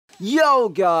Yo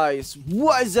guys,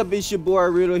 what's up? It's your boy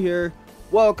Riddle here.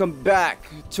 Welcome back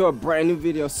to a brand new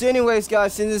video. So anyways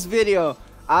guys, in this video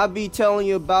I'll be telling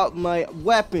you about my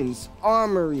weapons,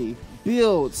 armory,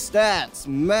 build, stats,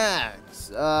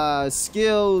 max,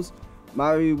 skills,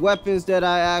 my weapons that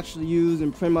I actually use,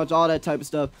 and pretty much all that type of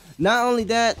stuff. Not only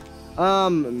that,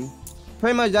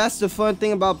 pretty much that's the fun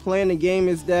thing about playing the game,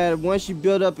 is that once you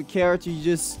build up a character, you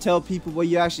just tell people what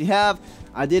you actually have.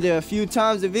 I did it a few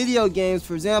times in video games.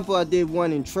 For example, I did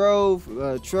one in Trove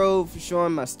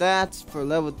showing my stats for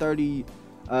level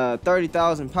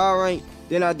 30,000 power rank.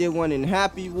 Then I did one in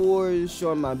Happy Wars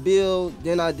showing my build.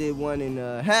 Then I did one in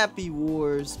Happy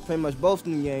Wars, pretty much both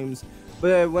in the games.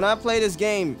 But when I play this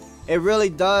game, it really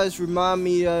does remind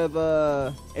me of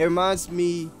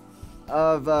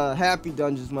Happy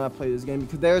Dungeons when I play this game,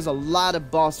 because there's a lot of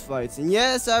boss fights. And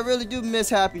yes, I really do miss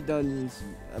Happy Dungeons.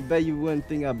 I bet you wouldn't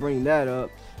think I'd bring that up,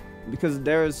 because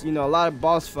there's, you know, a lot of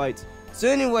boss fights. So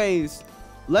anyways,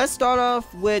 let's start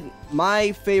off with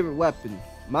my favorite weapon.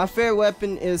 My favorite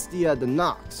weapon is the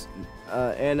Nox.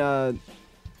 And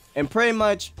pretty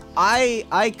much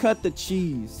I cut the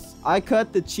cheese. I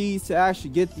cut the cheese to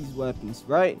actually get these weapons,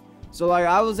 right? So like,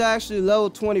 I was actually level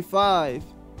 25,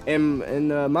 and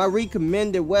my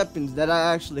recommended weapons that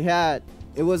I actually had,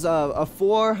 it was a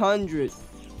 400.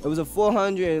 It was a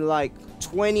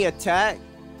 420 attack,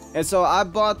 and so I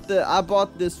bought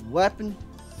this weapon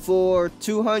for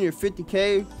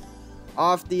 250k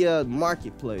off the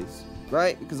marketplace,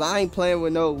 right? Because I ain't playing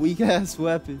with no weak ass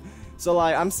weapon. So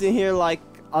like, I'm sitting here like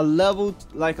a level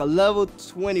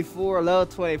 24, level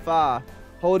 25,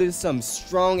 holding some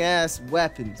strong ass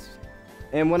weapons.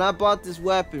 And when I bought this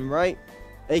weapon, right,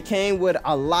 it came with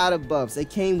a lot of buffs. It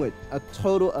came with a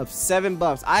total of 7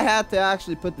 buffs. I had to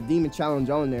actually put the demon challenge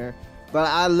on there, but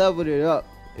I leveled it up.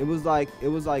 It was like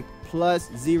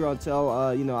 +0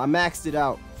 until you know, I maxed it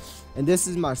out. And this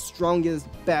is my strongest,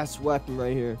 best weapon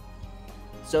right here.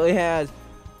 So it has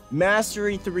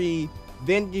Mastery 3,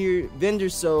 Vendor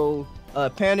Soul,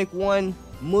 Panic 1,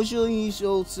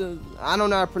 Musho, I don't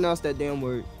know how to pronounce that damn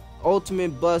word,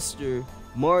 Ultimate Buster,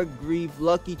 Mark Grief,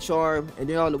 Lucky Charm, and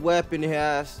then on the weapon it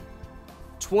has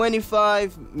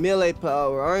 25 melee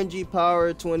power, RNG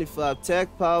power 25,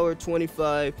 tech power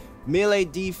 25, melee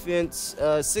defense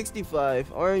 65,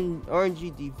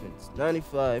 RNG defense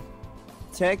 95,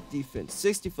 tech defense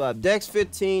 65, dex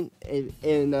 15,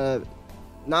 and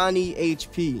 90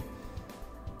 HP.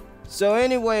 So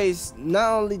anyways,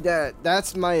 not only that,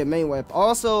 that's my main weapon.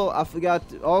 Also, I forgot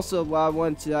what I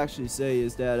wanted to actually say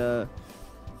is that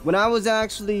when I was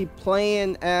actually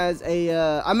playing as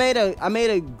a, I made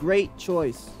a great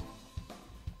choice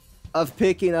of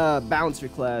picking a bouncer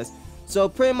class. So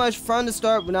pretty much from the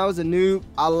start, when I was a noob,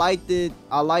 I liked the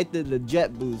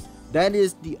jet boost. That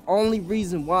is the only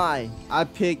reason why I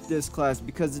picked this class,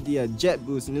 because of the jet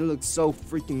boost, and it looks so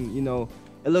freaking, you know,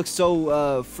 it looks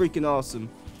so freaking awesome.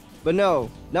 But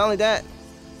no, not only that,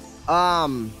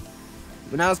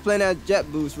 when I was playing that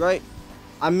jet boost, right,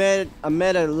 I met a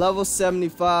level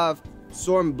 75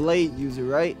 sword and blade user,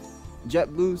 right?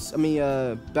 Jet boost,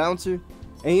 bouncer.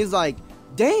 And he's like,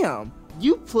 damn,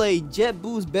 you play jet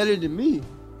boost better than me.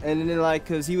 And then like,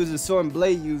 cause he was a sword and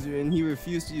blade user and he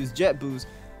refused to use jet boost.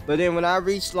 But then when I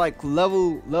reached like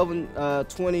level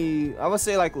 20, I would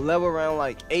say like level around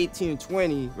like 18 or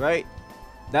 20, right?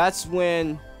 That's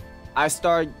when I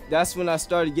started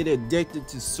getting addicted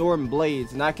to sword and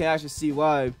blades, and I can actually see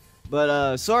why.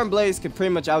 But sword and blades can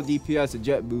pretty much out DPS a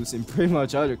jet boost in pretty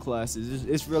much other classes.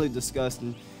 It's really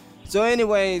disgusting. So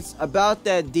anyways, about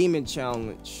that demon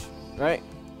challenge, right?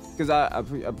 Because I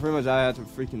pretty much had to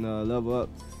freaking level up.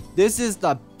 This is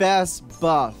the best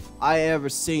buff I ever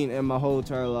seen in my whole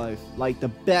entire life. Like, the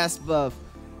best buff.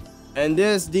 And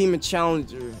this demon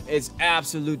challenger is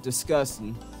absolute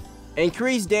disgusting.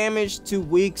 Increased damage to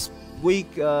weak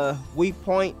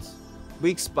points.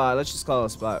 Weak spot, let's just call it a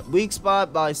spot. Weak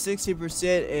spot by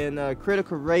 60% and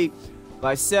critical rate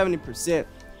by 70%.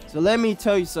 So let me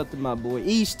tell you something, my boy.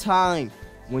 Each time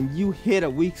when you hit a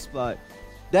weak spot,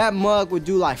 that mug would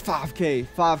do like 5k,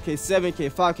 7k,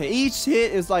 5k. Each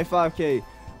hit is like 5k.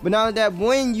 But now that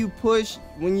when you push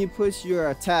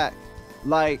your attack,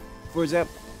 like for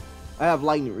example, I have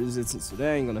lightning resistance, so that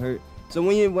ain't gonna hurt. So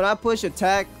when I push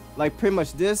attack, like pretty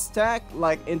much this attack,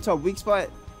 like into a weak spot,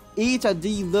 each of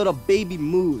these little baby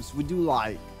moves would do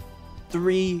like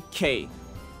 3k.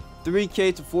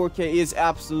 3k to 4k is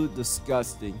absolute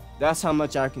disgusting. That's how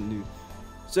much I can do.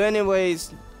 So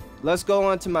anyways, let's go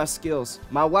on to my skills.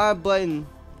 My Y button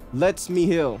lets me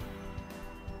heal.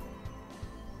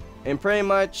 And pretty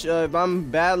much if I'm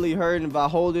badly hurt, if I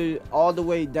hold it all the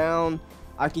way down,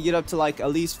 I can get up to like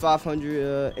at least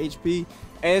 500 HP.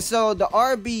 And so the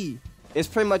RB is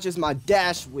pretty much just my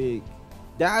dash wig.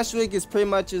 Dash wig is pretty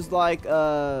much just like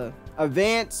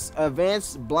advanced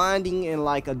blinding and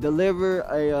like a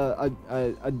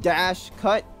dash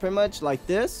cut, pretty much like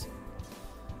this.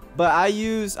 But I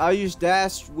use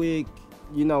dash wig,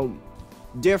 you know,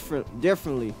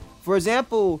 differently. For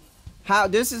example,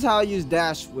 this is how I use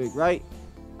dash wig, right?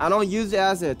 I don't use it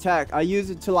as an attack. I use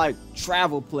it to like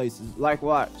travel places. Like,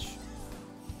 watch.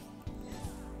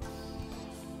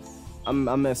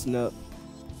 I'm messing up.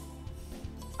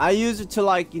 I use it to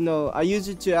like, you know, I use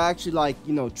it to actually like,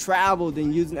 you know, travel,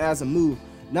 then use it as a move.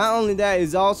 Not only that,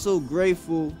 it's also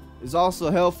grateful. It's also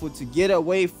helpful to get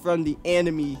away from the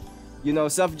enemy. You know,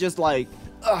 stuff just like,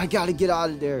 oh, I gotta get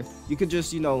out of there. You could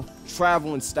just, you know,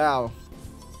 travel in style.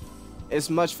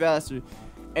 It's much faster.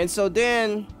 And so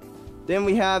then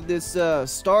we have this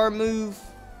star move.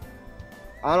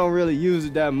 I don't really use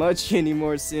it that much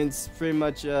anymore since pretty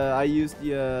much I used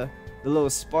the little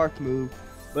spark move.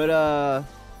 But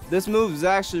this move is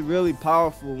actually really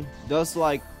powerful. Does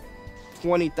like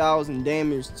 20,000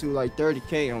 damage to like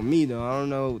 30k on me though. I don't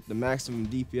know the maximum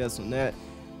DPS on that.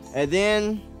 And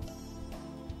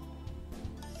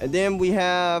then we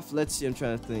have, let's see, I'm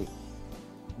trying to think.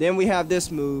 Then we have this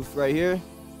move right here.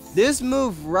 This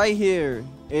move right here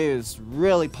is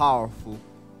really powerful.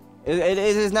 It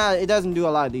is not, it doesn't do a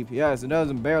lot of DPS. It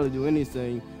doesn't barely do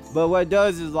anything. But what it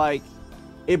does is like,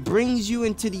 it brings you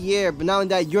into the air, but not only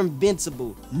that, you're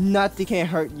invincible. Nothing can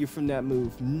hurt you from that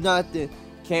move. Nothing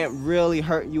can't really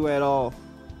hurt you at all.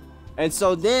 And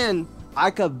so then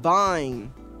I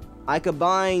combine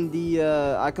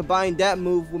that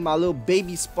move with my little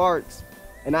baby sparks,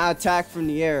 and I attack from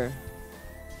the air.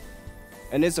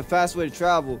 And it's a fast way to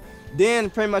travel. Then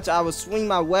pretty much I would swing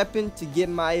my weapon to get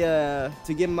my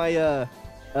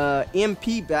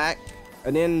MP back,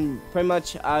 and then pretty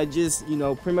much I just, you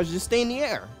know, pretty much just stay in the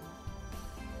air.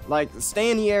 Like,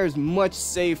 staying in the air is much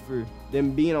safer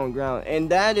than being on ground. And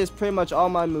that is pretty much all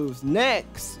my moves.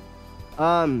 Next,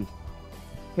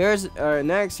 here's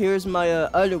my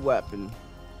other weapon.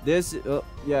 This,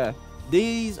 yeah,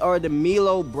 these are the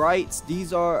Milo Brights.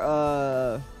 These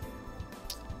are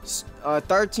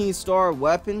 13-star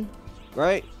weapon,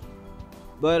 right?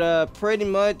 But pretty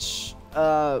much,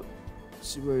 let's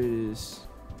see where it is.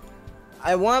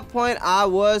 At one point, I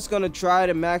was gonna try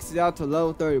to max it out to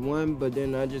level 31, but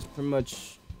then I just pretty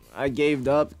much I gave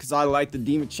up because I like the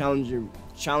Demon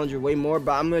Challenger way more.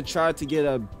 But I'm gonna try to get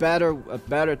a better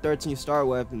 13-star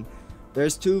weapon.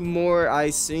 There's 2 more I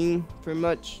seen pretty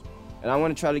much, and I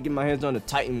want to try to get my hands on the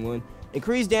Titan one.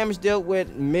 Increase damage dealt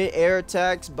with mid-air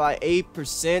attacks by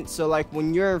 8%. So like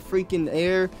when you're in freaking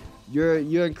air,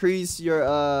 you increase your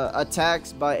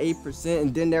attacks by 8%.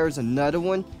 And then there's another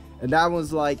one, and that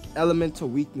was like elemental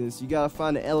weakness. You gotta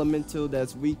find an elemental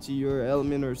that's weak to your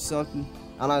element or something.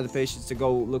 I don't have the patience to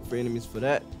go look for enemies for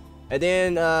that. And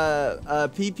then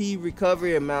PP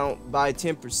recovery amount by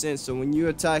 10%. So when you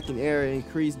attack in air,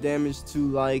 increase damage to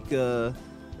like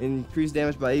increase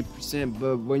damage by 8%.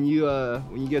 But when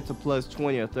you get to plus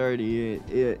 20 or 30,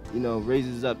 it you know,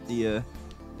 raises up the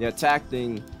attack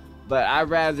thing. But I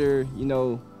rather, you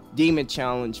know, Demon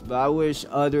Challenge. But I wish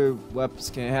other weapons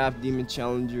can have Demon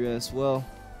Challenger as well.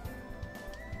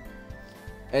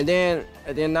 And then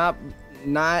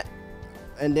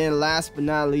last but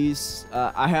not least,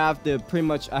 I have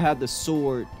the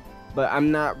sword, but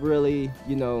I'm not really,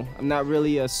 you know, I'm not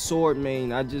really a sword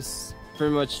main. I just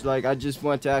pretty much like, I just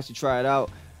want to actually try it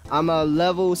out. I'm a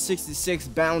level 66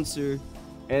 bouncer,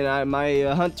 and my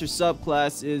hunter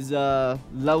subclass is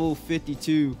level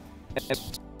 52.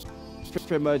 And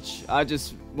pretty much, I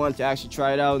just want to actually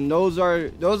try it out. And those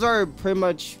are pretty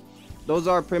much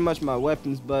my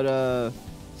weapons, but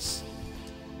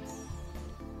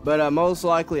most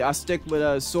likely I stick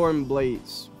with sword and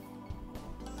blades.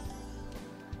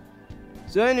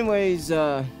 So anyways,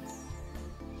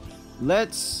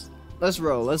 let's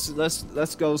roll.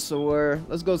 Let's go somewhere.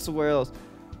 Let's go somewhere else.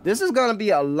 This is gonna be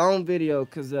a long video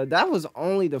because that was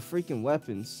only the freaking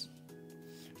weapons.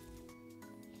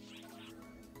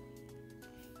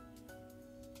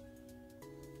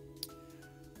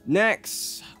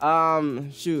 Next,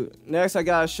 next I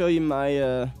gotta show you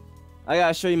my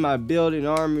build and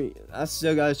army. I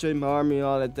still gotta show you my army and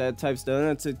all that type of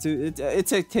stuff. It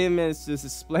took 10 minutes to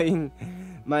explain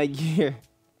my gear.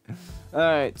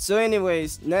 Alright, so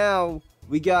anyways, now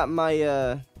we got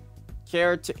my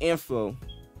character info.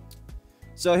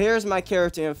 So here's my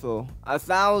character info.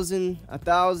 1,000,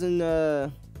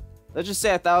 let's just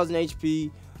say 1,000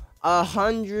 HP,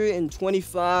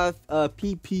 125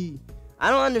 PP. I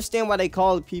don't understand why they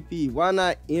call it PP. Why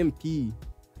not MP?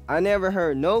 I never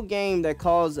heard no game that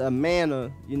calls a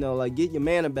mana, you know, like get your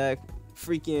mana back,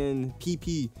 freaking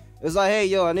PP. It's like, hey,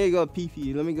 yo, I need to go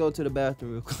PP. Let me go to the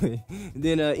bathroom real quick. And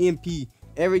then MP.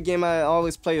 Every game I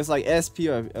always play is like SP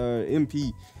or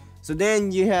MP. So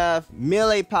then you have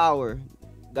melee power.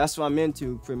 That's what I'm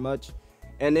into, pretty much.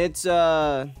 And it's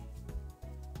 2,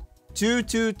 2,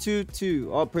 2, 2.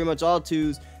 All pretty much all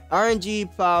twos.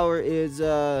 RNG power is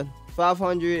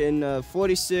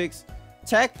 546.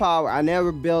 Tech power, I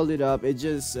never build it up. It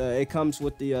just it comes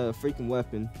with the freaking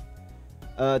weapon.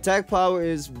 Attack power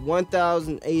is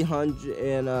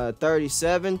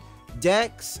 1,837.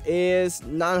 Dex is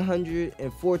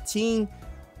 914.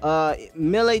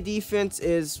 Melee defense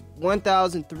is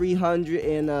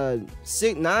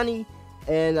 1,390.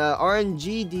 And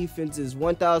RNG defense is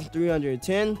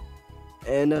 1,310.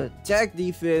 And attack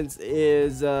defense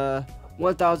is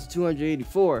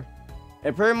 1,284.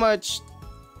 And pretty much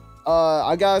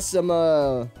I got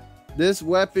some this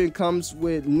weapon comes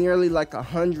with nearly like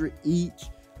 100 each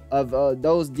of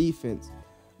those defense.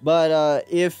 But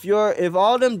if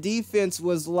all them defense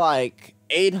was like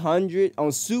 800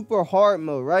 on super hard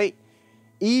mode, right?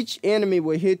 Each enemy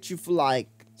will hit you for like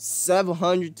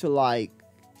 700 to like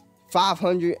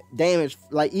 500 damage,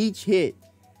 like each hit.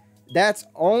 That's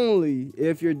only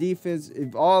if your defense,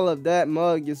 if all of that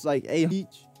mug is like 8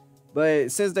 each.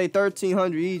 But since they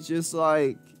 1,300 each, it's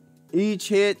like each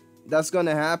hit that's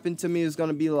gonna happen to me is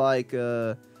gonna be like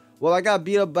well, I got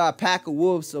beat up by a pack of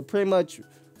wolves, so pretty much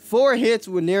 4 hits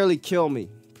would nearly kill me,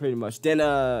 pretty much. Then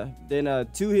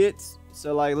 2 hits,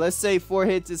 so like let's say 4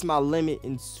 hits is my limit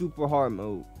in super hard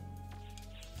mode.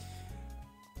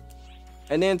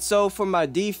 And then so for my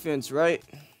defense, right,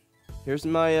 here's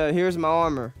my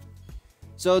armor.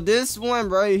 So this one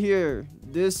right here,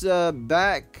 this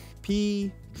back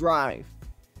P drive,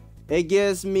 it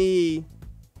gives me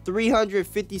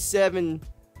 357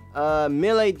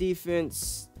 melee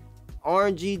defense.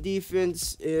 RNG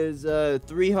defense is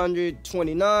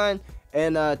 329,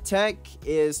 and tech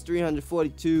is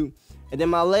 342. And then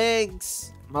my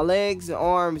legs and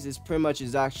arms is pretty much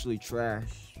is actually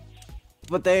trash,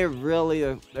 but they're really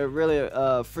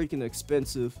freaking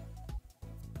expensive.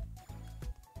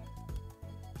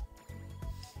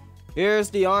 Here's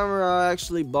the armor I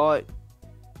actually bought,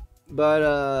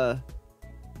 but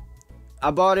I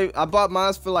bought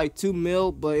mine for like 2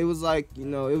 mil, but it was like, you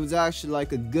know, it was actually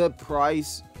like a good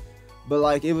price, but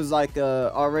like it was like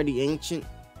already ancient.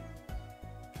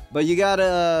 But you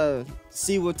gotta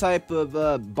see what type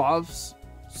of buffs,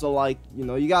 so like, you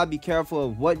know, you gotta be careful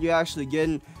of what you're actually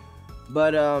getting.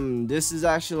 But this is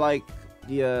actually like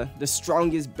the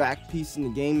strongest back piece in the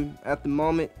game at the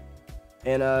moment.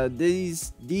 And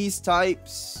these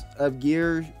types of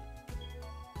gear,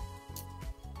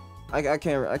 I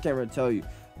can't really tell you,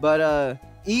 but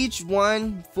each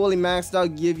one fully maxed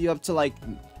out give you up to like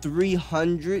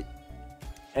 300,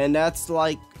 and that's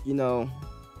like, you know,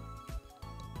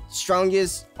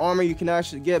 strongest armor you can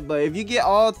actually get. But if you get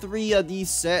all 3 of these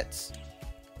sets,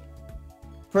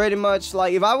 pretty much,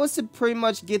 like if I was to pretty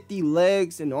much get the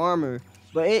legs and armor,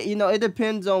 but it, you know, it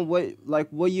depends on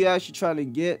what you actually trying to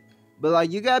get. But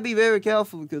like you gotta be very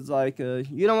careful, because like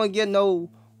you don't want to get no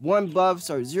 1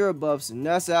 buffs or 0 buffs, and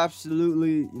that's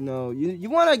absolutely, you know, you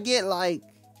want to get like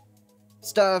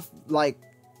stuff like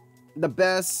the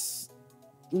best,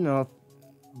 you know,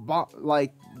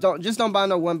 like don't buy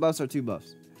no 1 buffs or 2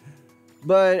 buffs.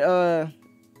 But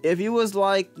if you was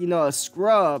like, you know, a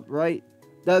scrub, right,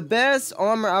 the best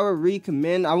armor I would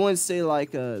recommend, I wouldn't say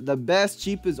like the best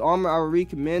cheapest armor I would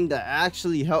recommend that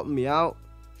actually helped me out,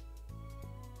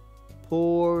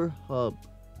 Pornhub.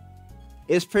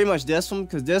 It's pretty much this one,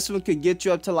 because this one could get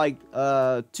you up to like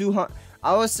 200,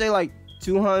 I would say like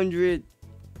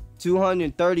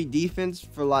 230 defense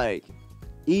for like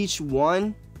each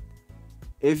one.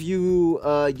 If you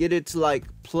get it to like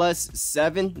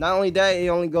 +7, not only that, it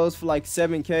only goes for like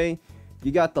 7k.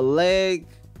 You got the leg,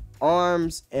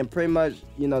 arms, and pretty much,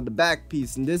 you know, the back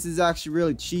piece. And this is actually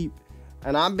really cheap,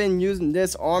 and I've been using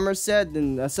this armor set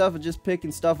instead of just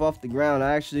picking stuff off the ground.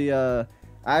 I actually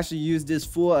use this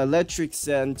full electric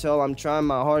set until I'm trying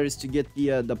my hardest to get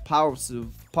the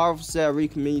powerful set. I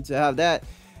recommend you to have that.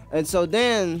 And so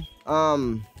then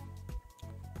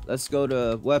let's go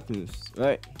to weapons,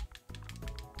 right?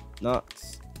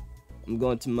 Nox. I'm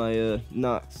going to my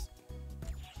Nox.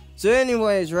 So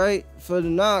anyways, right, for the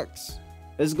Nox,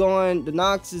 the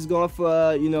Nox is going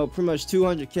for you know, pretty much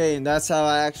 200k, and that's how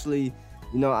I actually,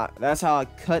 you know, that's how I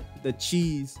cut the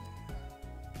cheese.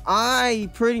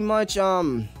 I pretty much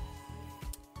I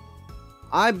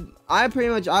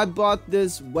bought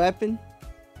this weapon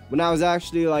when I was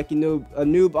actually like, you know, a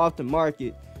noob off the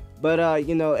market. But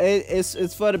you know,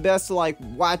 it's for the best to like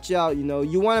watch out. You know,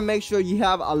 you want to make sure you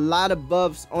have a lot of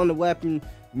buffs on the weapon.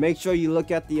 Make sure you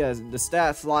look at the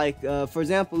stats. Like for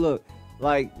example, look,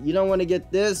 like you don't want to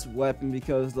get this weapon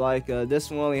because like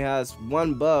this one only has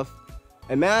one buff,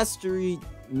 and Mastery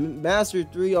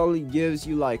 3 only gives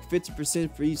you like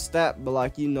 50% for each stat. But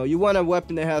like, you know, you want a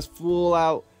weapon that has full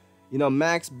out, you know,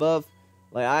 max buff.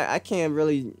 Like I can't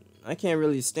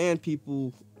really stand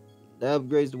people that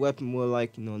upgrades the weapon with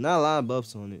like, you know, not a lot of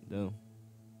buffs on it though.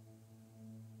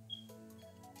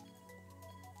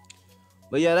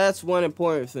 But yeah, that's one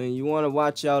important thing. You want to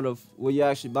watch out of what you're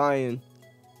actually buying.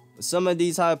 Some of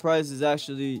these high prices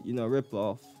actually, you know, rip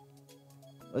off.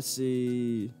 Let's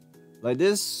see, like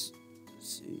this.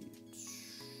 Let's see.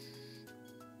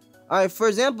 All right, for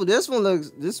example, this one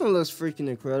looks freaking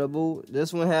incredible.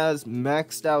 This one has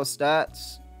maxed out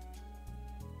stats.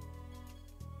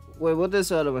 Wait, what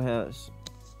this other one has?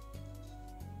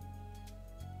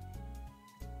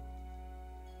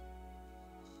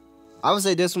 I would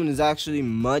say this one is actually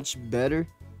much better.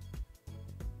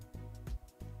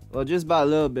 Well, just by a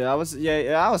little bit. I would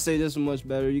say this one much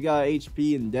better. You got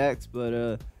HP and Dex,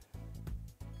 but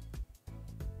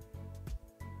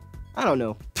I don't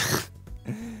know.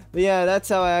 But yeah, that's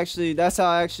how I actually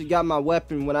got my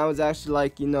weapon when I was actually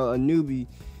like, you know, a newbie.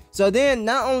 So then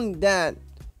not only that,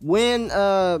 when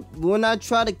I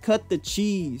try to cut the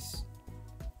cheese,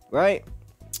 right?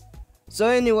 So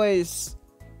anyways,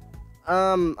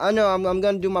 I know I'm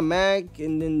gonna do my mag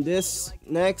and then this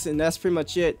next, and that's pretty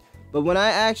much it. But when I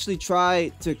actually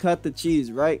tried to cut the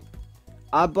cheese, right,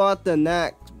 I bought the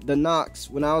Nox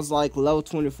when I was like level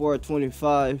 24 or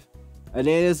 25, and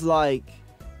then it's like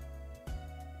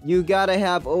you gotta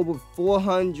have over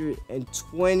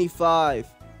 425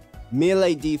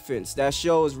 melee defense. That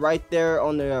shows right there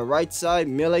on the right side,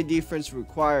 melee defense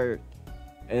required,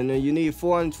 and then you need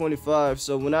 425.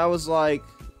 So when I was like,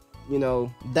 you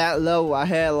know, that low, I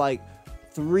had like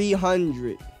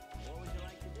 300.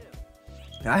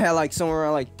 I had like somewhere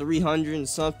around like 300 and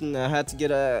something. I had to get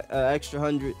a extra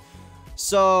 100.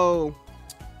 So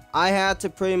I had to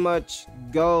pretty much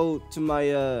go to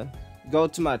my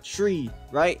tree,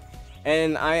 right?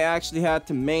 And I actually had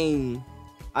to main.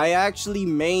 I actually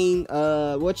main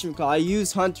whatchamacallit. I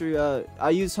use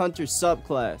Hunter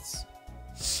subclass.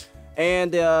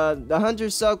 And the Hunter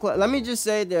subclass, let me just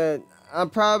say that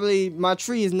my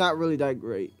tree is not really that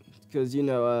great, because you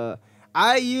know,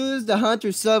 I use the Hunter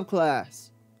subclass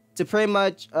to pretty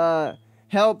much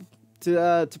help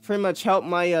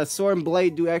my sword and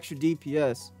blade do extra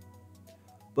DPS.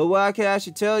 But what I can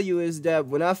actually tell you is that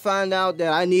when I found out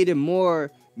that I needed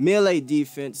more melee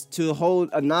defense to hold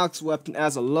a Nox weapon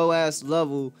as a low ass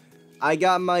level, I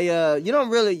got my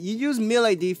you use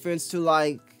melee defense to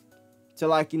like,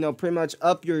 you know, pretty much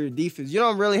up your defense. You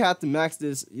don't really have to max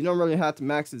this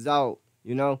out,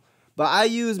 you know. But I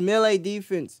use melee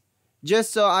defense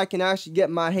just so I can actually get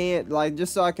my hand, like,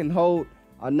 just so I can hold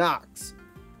a Nox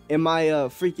in my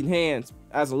freaking hands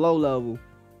as a low level.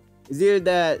 It's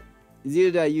either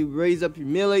that you raise up your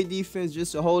melee defense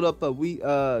just to hold up a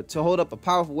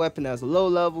powerful weapon as a low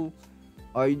level,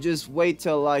 or you just wait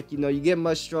till, like, you know, you get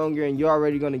much stronger and you're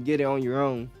already gonna get it on your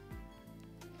own.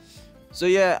 So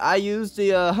yeah, I use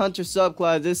the Hunter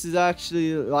subclass. This is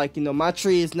actually, like, you know, my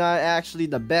tree is not actually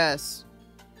the best.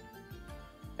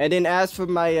 And then as for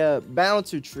my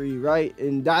bouncer tree, right,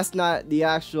 and that's not the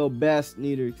actual best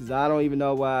neither, because I don't even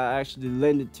know what I actually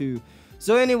lend it to.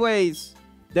 So anyways,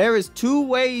 there is 2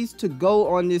 ways to go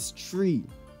on this tree.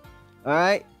 All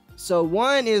right, so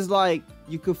one is like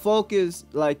you could focus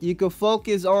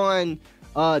on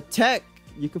tech.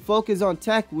 You can focus on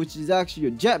tech, which is actually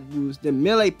your jet boost, then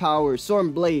melee power, sword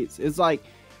and blades. It's like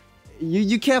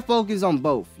you can't focus on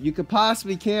both. You could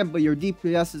possibly can, but your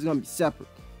DPS is gonna be separate.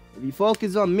 If you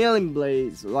focus on melee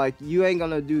blades, like, you ain't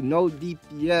gonna do no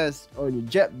DPS on your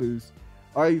jet boost.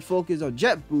 Or you focus on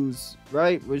jet boost,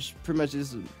 right, which pretty much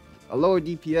is a lower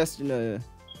DPS than a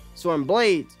sword and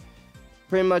blades.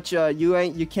 Pretty much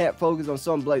you can't focus on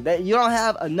sword and blade. You don't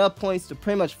have enough points to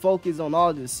pretty much focus on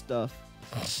all this stuff.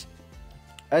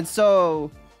 And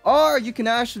so, or you can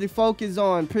actually focus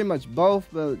on pretty much both,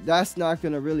 but that's not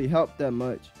gonna really help that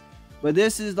much. But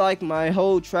this is like my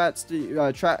whole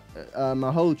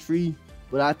my whole tree.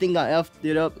 But I think I effed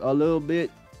it up a little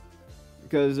bit,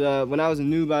 because when I was a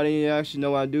noob, I didn't actually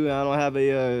know what I do. I don't have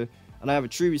a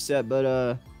tree reset,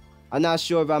 but I'm not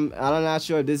sure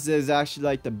if this is actually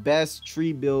like the best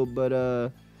tree build.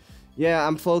 But yeah,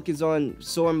 I'm focused on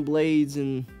sword and blades,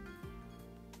 and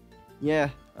yeah,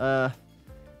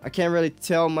 I can't really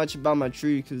tell much about my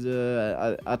tree because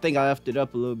I think I effed it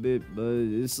up a little bit, but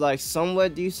it's like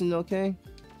somewhat decent, okay?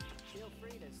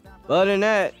 But other than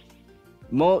that,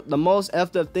 the most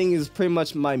effed up thing is pretty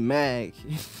much my mag.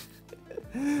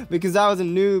 Because I was a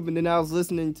noob and then I was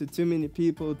listening to too many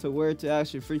people to where to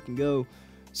actually freaking go.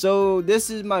 So this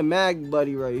is my mag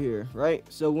buddy right here, right?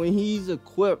 So when he's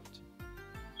equipped,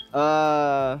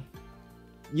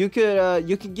 you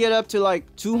could get up to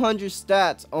like 200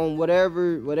 stats on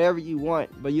whatever you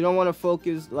want, but you don't want to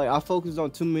focus. Like, I focused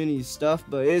on too many stuff,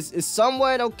 but it's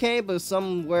somewhat okay, but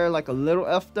somewhere like a little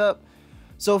effed up.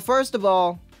 So first of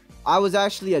all, I was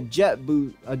actually a jet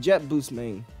boost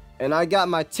main, and I got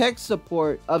my tech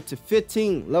support up to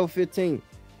 15, level 15,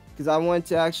 because I wanted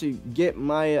to actually get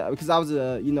my because I was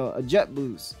a jet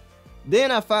boost.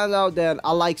 Then I found out that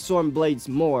I like sword blades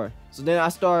more, so then I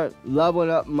started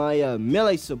leveling up my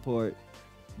melee support.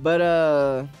 But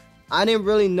I didn't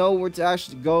really know where to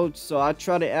actually go, so I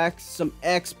tried to ask some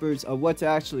experts of what to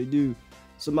actually do.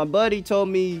 So my buddy told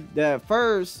me that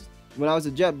first, when I was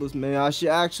a jet boost man, I should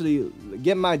actually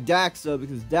get my Dax up,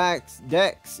 because Dex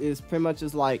is pretty much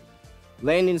just like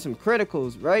landing some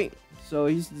criticals, right? So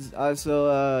he said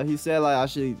like I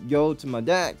should go to my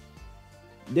Dax.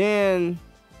 Then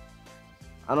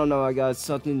I don't know, I got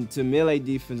something to melee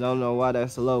defense. I don't know why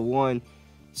that's a level 1.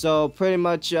 So pretty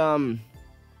much I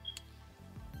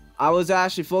was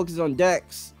actually focused on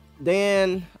Dex.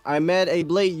 Then I met a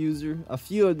blade user, a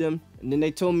few of them, and then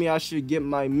they told me I should get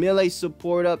my melee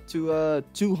support up to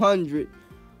 200.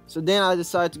 So then I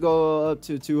decided to go up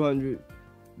to 200.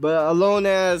 But alone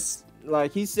as,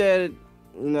 like he said,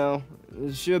 you know,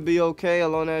 it should be okay,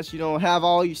 alone as you don't have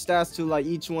all your stats to like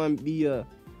each one be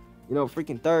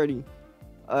freaking 30.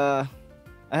 I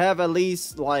have at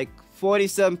least like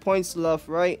 47 points left,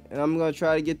 right? And I'm gonna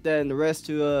try to get that and the rest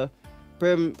to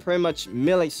pretty much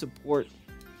melee support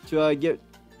to get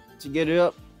it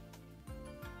up.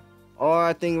 Or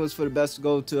I think it was for the best to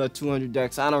go to a 200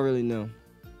 Dex. I don't really know.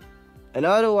 And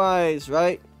otherwise,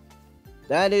 right,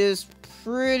 that is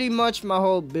pretty much my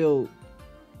whole build.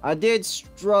 I did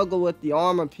struggle with the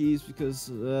armor piece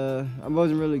because I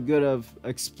wasn't really good at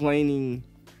explaining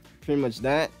pretty much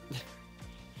that.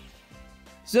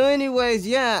 So anyways,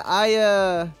 yeah,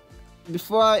 I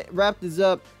before I wrap this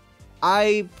up,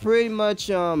 I pretty much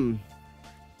I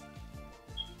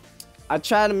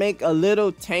try to make a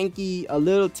little tanky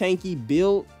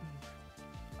build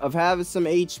of having some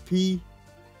HP.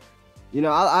 You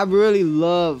know, I really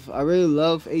love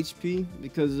HP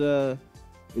because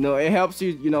it helps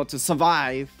you to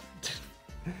survive.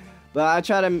 But I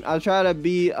try to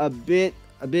be a bit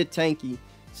tanky.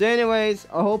 So anyways,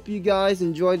 I hope you guys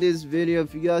enjoyed this video.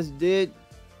 If you guys did,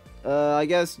 I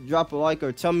guess drop a like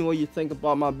or tell me what you think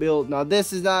about my build. Now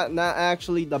this is not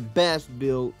actually the best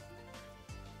build.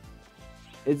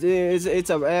 It's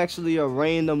actually a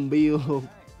random build.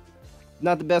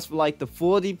 Not the best for like the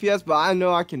full DPS, but I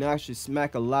know I can actually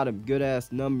smack a lot of good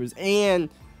ass numbers and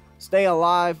stay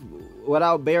alive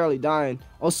without barely dying.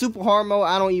 On super hard mode,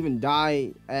 I don't even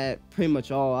die at pretty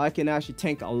much all. I can actually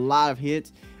tank a lot of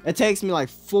hits. It takes me like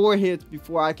 4 hits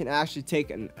before I can actually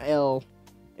take an L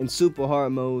in super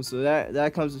hard mode. So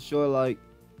that comes to show, like,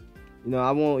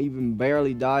 I won't even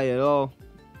barely die at all.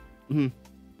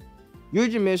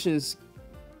 Urgent missions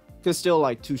could still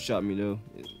like 2-shot me though.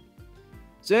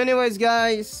 So anyways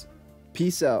guys,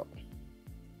 peace out.